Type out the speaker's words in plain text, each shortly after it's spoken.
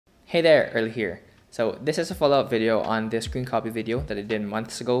Hey there, Early here. So this is a follow-up video on the screen copy video that I did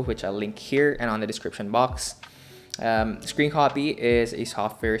months ago, which I'll link here and on the description box. Screen copy is a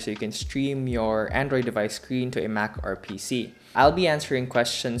software so you can stream your Android device screen to a Mac or PC. I'll be answering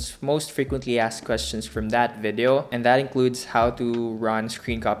questions, most frequently asked questions from that video, and that includes how to run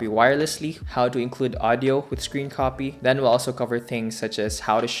screen copy wirelessly, how to include audio with screen copy. Then we'll also cover things such as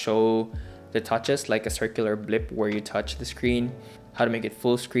how to show the touches, like a circular blip where you touch the screen, how to make it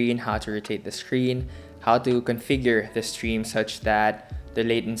full screen, how to rotate the screen, how to configure the stream such that the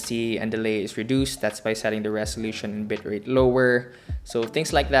latency and delay is reduced. That's by setting the resolution and bitrate lower. So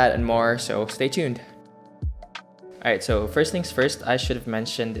things like that and more, so stay tuned. Alright, so first things first, I should have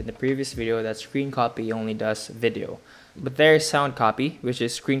mentioned in the previous video that screen copy only does video. But there's sound copy, which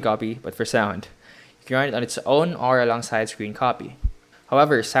is screen copy but for sound. You can run it on its own or alongside screen copy.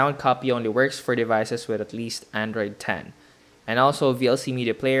 However, sound copy only works for devices with at least Android 10. And also, VLC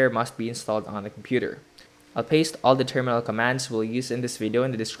Media Player must be installed on the computer. I'll paste all the terminal commands we'll use in this video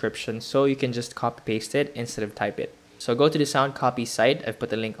in the description so you can just copy paste it instead of type it. So go to the sound copy site, I've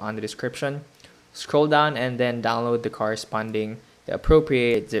put the link on the description. Scroll down and then download the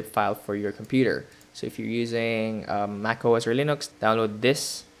appropriate zip file for your computer. So if you're using Mac OS or Linux, download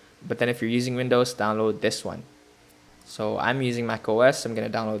this. But then if you're using Windows, download this one. So I'm using Mac OS, I'm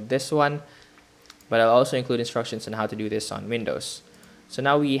going to download this one. But I'll also include instructions on how to do this on Windows. So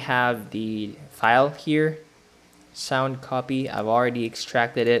now we have the file here, sound copy. I've already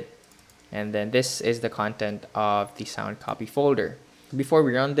extracted it. And then this is the content of the sound copy folder. Before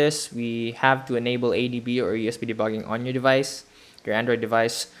we run this, we have to enable ADB or USB debugging on your device, your Android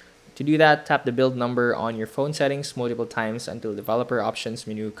device. To do that, tap the build number on your phone settings multiple times until the developer options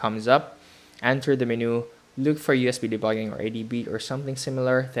menu comes up. Enter the menu, look for USB debugging or ADB or something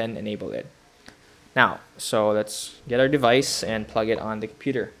similar, then enable it. Now, so let's get our device and plug it on the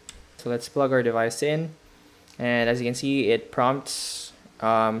computer. So let's plug our device in, and as you can see, it prompts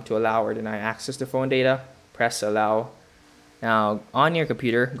to allow or deny access to phone data. Press allow. Now, on your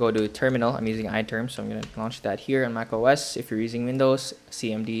computer, go to terminal. I'm using iTerm, so I'm going to launch that here on Mac OS. If you're using Windows,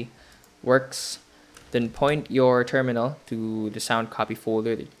 CMD works. Then point your terminal to the sound copy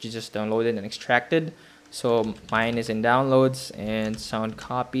folder that you just downloaded and extracted. So mine is in downloads and sound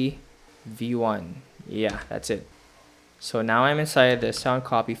copy V1. Yeah, that's it. So now I'm inside the sound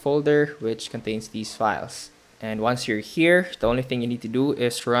copy folder, which contains these files. And once you're here, the only thing you need to do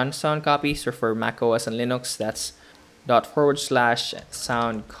is run sound copy. So for Mac OS and Linux, that's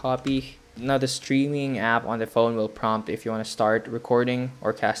 /sound copy. Now the streaming app on the phone will prompt if you want to start recording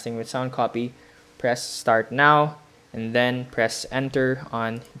or casting with sound copy. Press start now and then press enter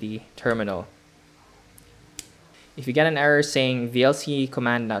on the terminal. If you get an error saying VLC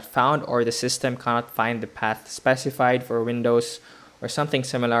command not found or the system cannot find the path specified for Windows or something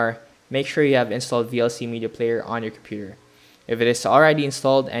similar, make sure you have installed VLC Media Player on your computer. If it is already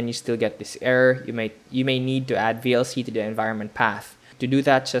installed and you still get this error, you may need to add VLC to the environment path. To do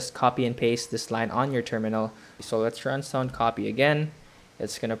that, just copy and paste this line on your terminal. So let's run sound copy again.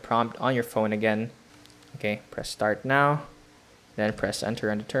 It's going to prompt on your phone again. Okay, press start now, then press enter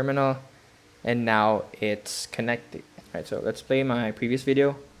on the terminal. And now it's connected. Alright, so let's play my previous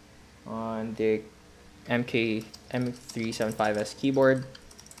video on the M375S keyboard.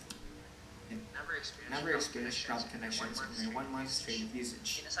 Never experienced dropped connections in 1 month straight of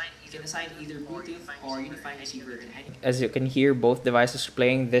usage. You can assign either Bluetooth or unifying receiver in any. As you can hear, both devices are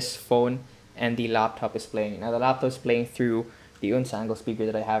playing. This phone and the laptop is playing. Now the laptop is playing through the Unsa angle speaker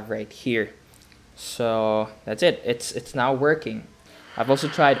that I have right here. So that's it. It's now working. I've also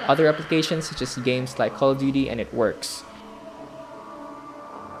tried other applications such as games like Call of Duty and it works.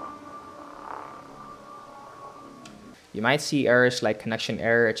 You might see errors like connection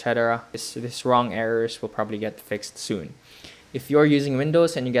error, etc. This wrong errors will probably get fixed soon. If you're using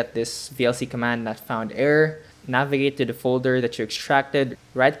Windows and you get this VLC command not found error, navigate to the folder that you extracted,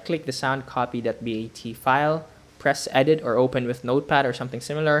 right-click the soundcopy.bat file, press edit or open with Notepad or something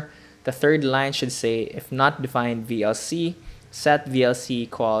similar. The third line should say, if not defined VLC, set VLC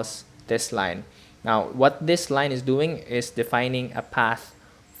equals this line. Now, what this line is doing is defining a path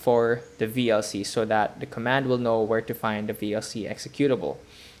for the VLC so that the command will know where to find the VLC executable.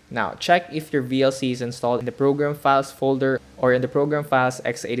 Now, check if your VLC is installed in the program files folder or in the program files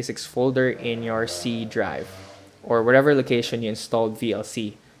x86 folder in your C drive or whatever location you installed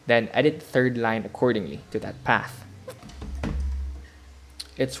VLC. Then edit the third line accordingly to that path.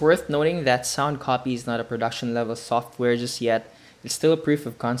 It's worth noting that sound copy is not a production level software just yet. It's still a proof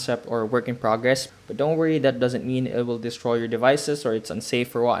of concept or a work in progress, but don't worry, that doesn't mean it will destroy your devices or it's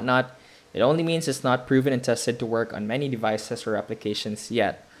unsafe or whatnot. It only means it's not proven and tested to work on many devices or applications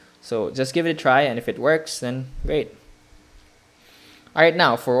yet. So just give it a try, and if it works, then great. Alright,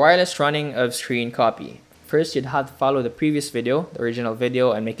 now for wireless running of screen copy. First, you'd have to follow the previous video, the original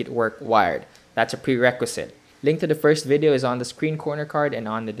video, and make it work wired. That's a prerequisite. Link to the first video is on the screen corner card and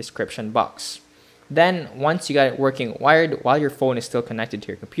on the description box. Then, once you got it working wired while your phone is still connected to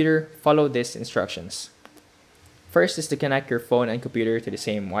your computer, follow these instructions. First is to connect your phone and computer to the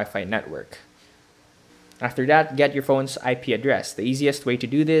same Wi-Fi network. After that, get your phone's IP address. The easiest way to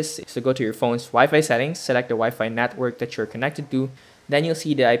do this is to go to your phone's Wi-Fi settings, select the Wi-Fi network that you're connected to, then you'll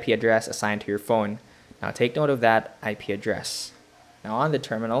see the IP address assigned to your phone. Now take note of that IP address. Now on the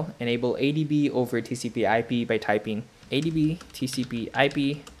terminal, enable ADB over TCP/IP by typing ADB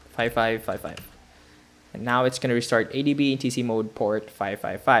TCP/IP 5555. And now it's going to restart ADB in TC mode port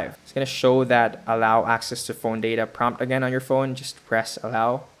 555. It's going to show that allow access to phone data prompt again on your phone. Just press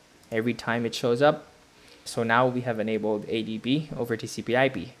allow every time it shows up. So now we have enabled ADB over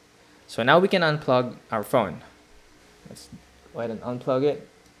TCP/IP. So now we can unplug our phone. Let's go ahead and unplug it.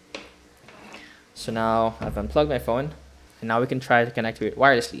 So now I've unplugged my phone, and now we can try to connect to it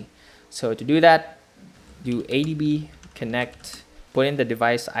wirelessly. So to do that, do ADB connect, put in the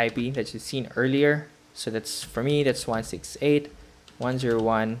device IP that you've seen earlier. So that's, for me, that's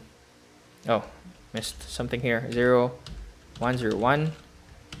 168.101. Oh, missed something here.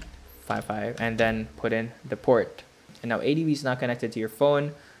 0.101.55, and then put in the port. And now ADB is now connected to your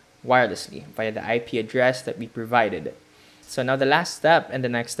phone wirelessly via the IP address that we provided. So now the last step and the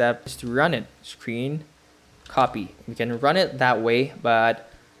next step is to run it. Screen copy. We can run it that way, but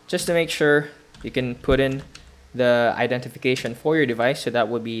just to make sure, you can put in the identification for your device. So that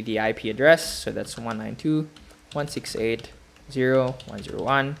would be the IP address. So that's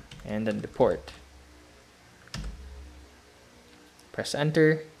 192.168.0.101, and then the port. Press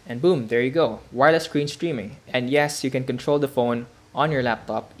enter, and boom, there you go. Wireless screen streaming. And yes, you can control the phone on your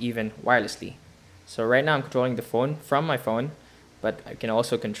laptop even wirelessly. So right now I'm controlling the phone from my phone, but I can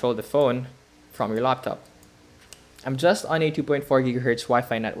also control the phone from your laptop. I'm just on a 2.4 GHz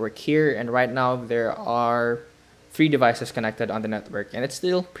Wi-Fi network here, and right now there are 3 devices connected on the network, and it's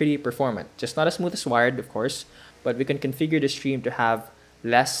still pretty performant. Just not as smooth as wired, of course, but we can configure the stream to have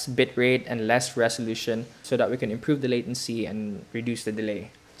less bitrate and less resolution so that we can improve the latency and reduce the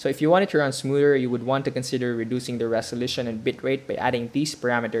delay. So if you want it to run smoother, you would want to consider reducing the resolution and bitrate by adding these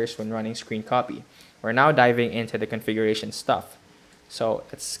parameters when running screen copy. We're now diving into the configuration stuff. So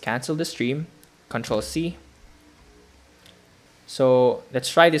let's cancel the stream, Control C. So let's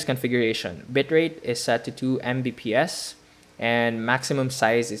try this configuration. Bitrate is set to 2 Mbps and maximum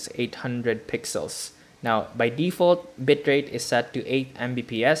size is 800 pixels. Now by default, bitrate is set to 8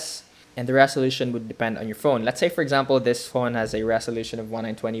 Mbps and the resolution would depend on your phone. Let's say, for example, this phone has a resolution of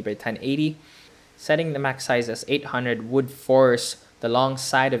 1920 by 1080. Setting the max size as 800 would force the long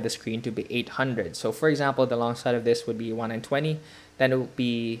side of the screen to be 800. So for example, the long side of this would be 1920, then it would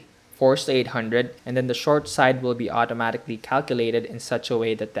be forced to 800, and then the short side will be automatically calculated in such a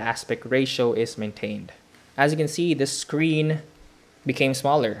way that the aspect ratio is maintained. As you can see, the screen became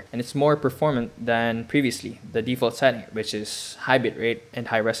smaller and it's more performant than previously, the default setting, which is high bitrate and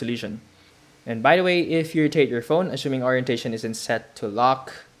high resolution. And by the way, if you rotate your phone, assuming orientation isn't set to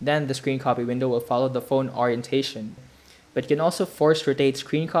lock, then the screen copy window will follow the phone orientation. But you can also force rotate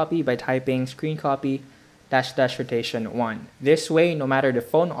screen copy by typing screen copy -- rotation 1. This way, no matter the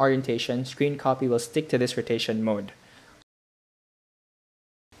phone orientation, screen copy will stick to this rotation mode.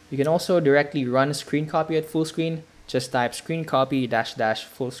 You can also directly run screen copy at full screen. Just type screen copy --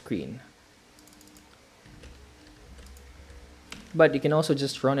 full screen. But you can also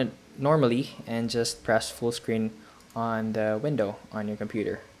just run it normally and just press full screen on the window on your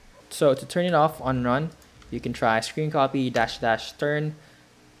computer. So to turn it off on run, you can try screen copy -- turn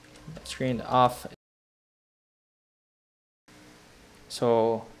screen off.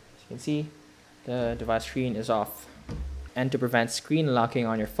 So as you can see, the device screen is off. And to prevent screen locking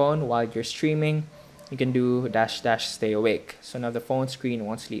on your phone while you're streaming, you can do -- stay awake. So now the phone screen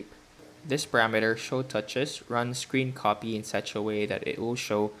won't sleep. This parameter, show touches, runs screen copy in such a way that it will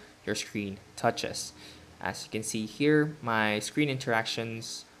show your screen touches. As you can see here, my screen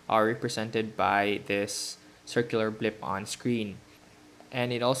interactions are represented by this circular blip on screen.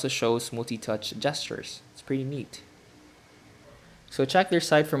 And it also shows multi-touch gestures. It's pretty neat. So check their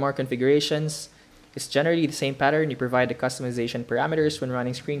site for more configurations. It's generally the same pattern. You provide the customization parameters when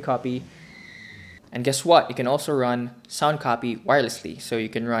running screen copy. And guess what? You can also run sound copy wirelessly. So you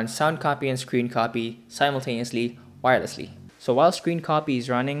can run sound copy and screen copy simultaneously wirelessly. So while screen copy is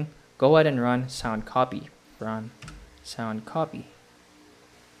running, go ahead and run sound copy. Run sound copy.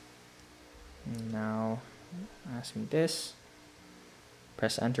 Now, asking this.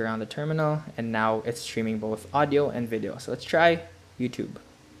 Press enter on the terminal, and now it's streaming both audio and video. So let's try YouTube.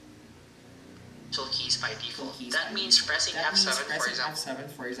 Keys by default. That means pressing F7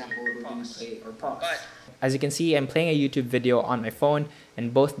 for example, will play or pause. As you can see, I'm playing a YouTube video on my phone,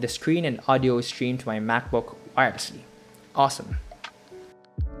 and both the screen and audio is streamed to my MacBook wirelessly. Awesome.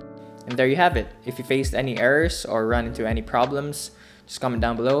 And there you have it. If you faced any errors or run into any problems, just comment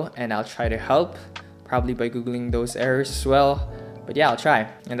down below and I'll try to help, probably by Googling those errors as well. But yeah, I'll try.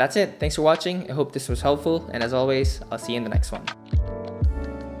 And that's it. Thanks for watching. I hope this was helpful. And as always, I'll see you in the next one.